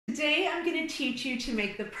Today I'm going to teach you to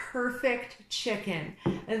make the perfect chicken.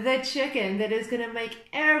 The chicken that is going to make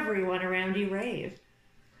everyone around you rave.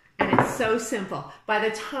 And it's so simple. By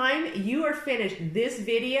the time you are finished this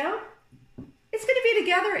video, it's going to be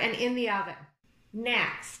together and in the oven.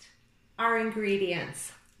 Next, our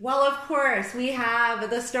ingredients. Well, of course, we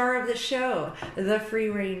have the star of the show, the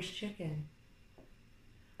free-range chicken.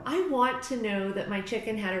 I want to know that my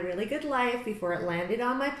chicken had a really good life before it landed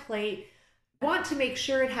on my plate. I want to make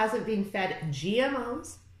sure it hasn't been fed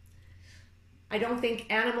GMOs. I don't think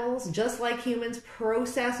animals, just like humans,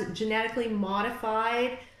 process genetically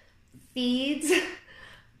modified feeds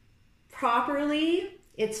properly.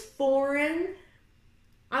 It's foreign.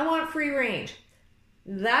 I want free range.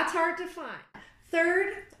 That's hard to find.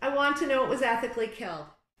 Third, I want to know it was ethically killed.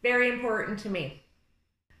 Very important to me.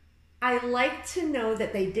 I like to know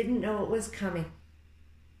that they didn't know it was coming.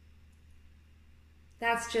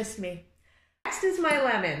 That's just me. Next is my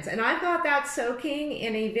lemons, and I've got that soaking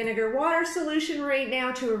in a vinegar water solution right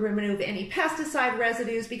now to remove any pesticide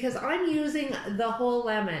residues because I'm using the whole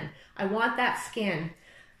lemon. I want that skin.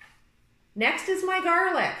 Next is my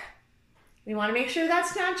garlic. We want to make sure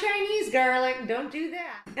that's not Chinese garlic. Don't do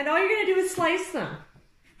that. And all you're going to do is slice them.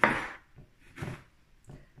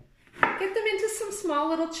 Get them into some small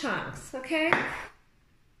little chunks, okay?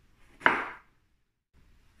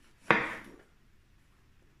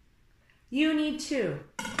 You need two.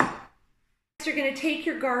 You're going to take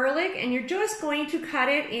your garlic and you're just going to cut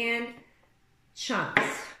it in chunks.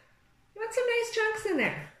 You want some nice chunks in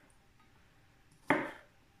there.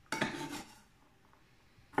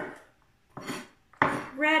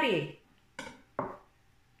 Ready.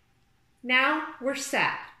 Now we're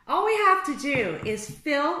set. All we have to do is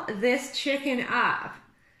fill this chicken up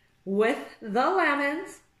with the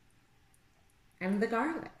lemons and the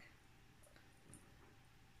garlic.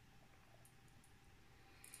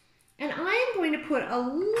 And I'm going to put a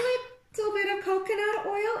little bit of coconut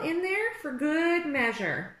oil in there for good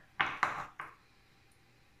measure.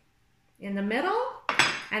 In the middle,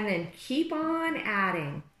 and then keep on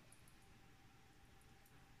adding.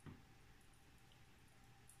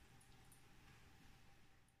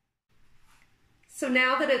 So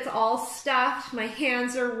now that it's all stuffed, my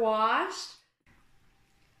hands are washed.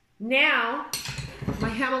 Now, my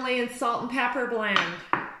Himalayan salt and pepper blend.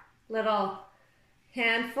 Little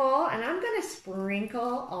handful, and I'm going to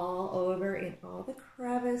sprinkle all over in all the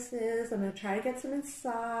crevices. I'm going to try to get some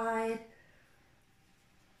inside.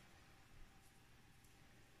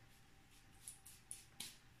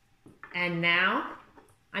 And now,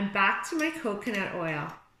 I'm back to my coconut oil.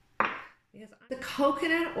 Because the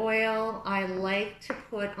coconut oil I like to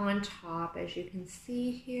put on top, as you can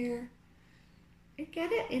see here, and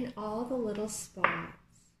get it in all the little spots.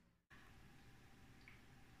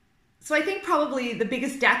 So I think probably the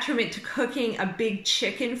biggest detriment to cooking a big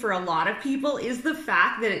chicken for a lot of people is the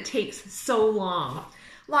fact that it takes so long.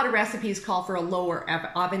 A lot of recipes call for a lower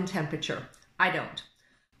oven temperature. I don't.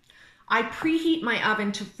 I preheat my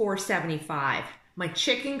oven to 475. My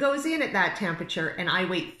chicken goes in at that temperature and I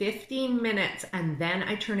wait 15 minutes and then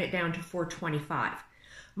I turn it down to 425.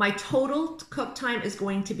 My total cook time is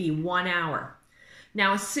going to be 1 hour.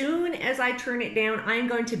 Now, as soon as I turn it down, I'm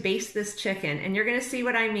going to baste this chicken and you're going to see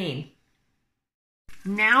what I mean.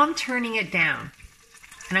 Now I'm turning it down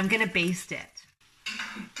and I'm going to baste it.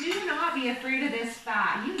 Do not be afraid of this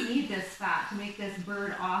fat. You need this fat to make this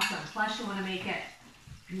bird awesome. Plus you want to make it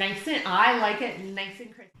nice and, I like it nice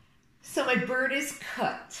and crispy. So my bird is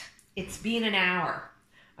cooked. It's been an hour.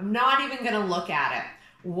 I'm not even going to look at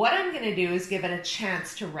it. What I'm going to do is give it a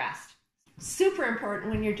chance to rest. Super important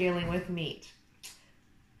when you're dealing with meat.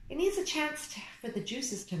 It needs a chance for the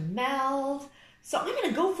juices to meld. So I'm going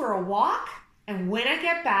to go for a walk, and when I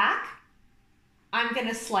get back, I'm going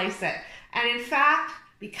to slice it. And in fact,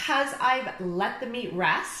 because I've let the meat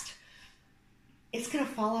rest, it's going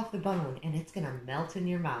to fall off the bone and it's going to melt in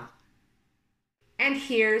your mouth. And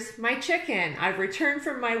here's my chicken. I've returned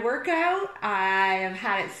from my workout. I have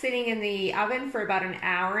had it sitting in the oven for about an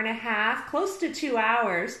hour and a half, close to 2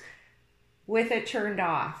 hours, with it turned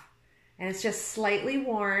off. And it's just slightly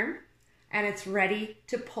warm, and it's ready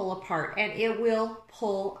to pull apart. And it will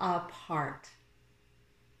pull apart.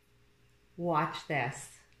 Watch this.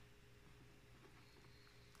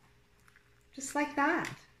 Just like that.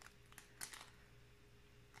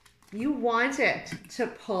 You want it to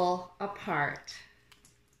pull apart.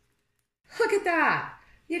 Look at that.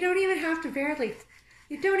 You don't even have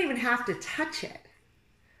to touch it.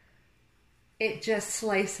 It just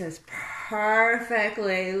slices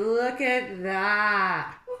perfectly. Look at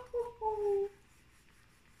that.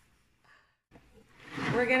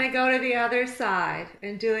 We're going to go to the other side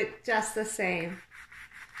and do it just the same.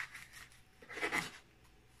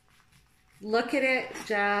 Look at it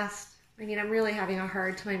I'm really having a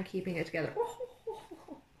hard time keeping it together.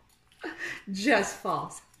 Just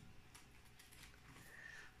falls.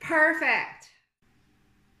 Perfect.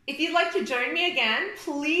 If you'd like to join me again,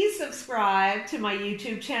 please subscribe to my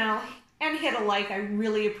YouTube channel and hit a like. I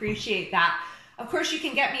really appreciate that. Of course, you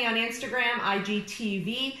can get me on Instagram,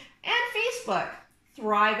 IGTV, and Facebook.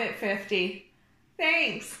 Thrive at 50.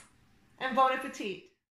 Thanks, and bon appetit.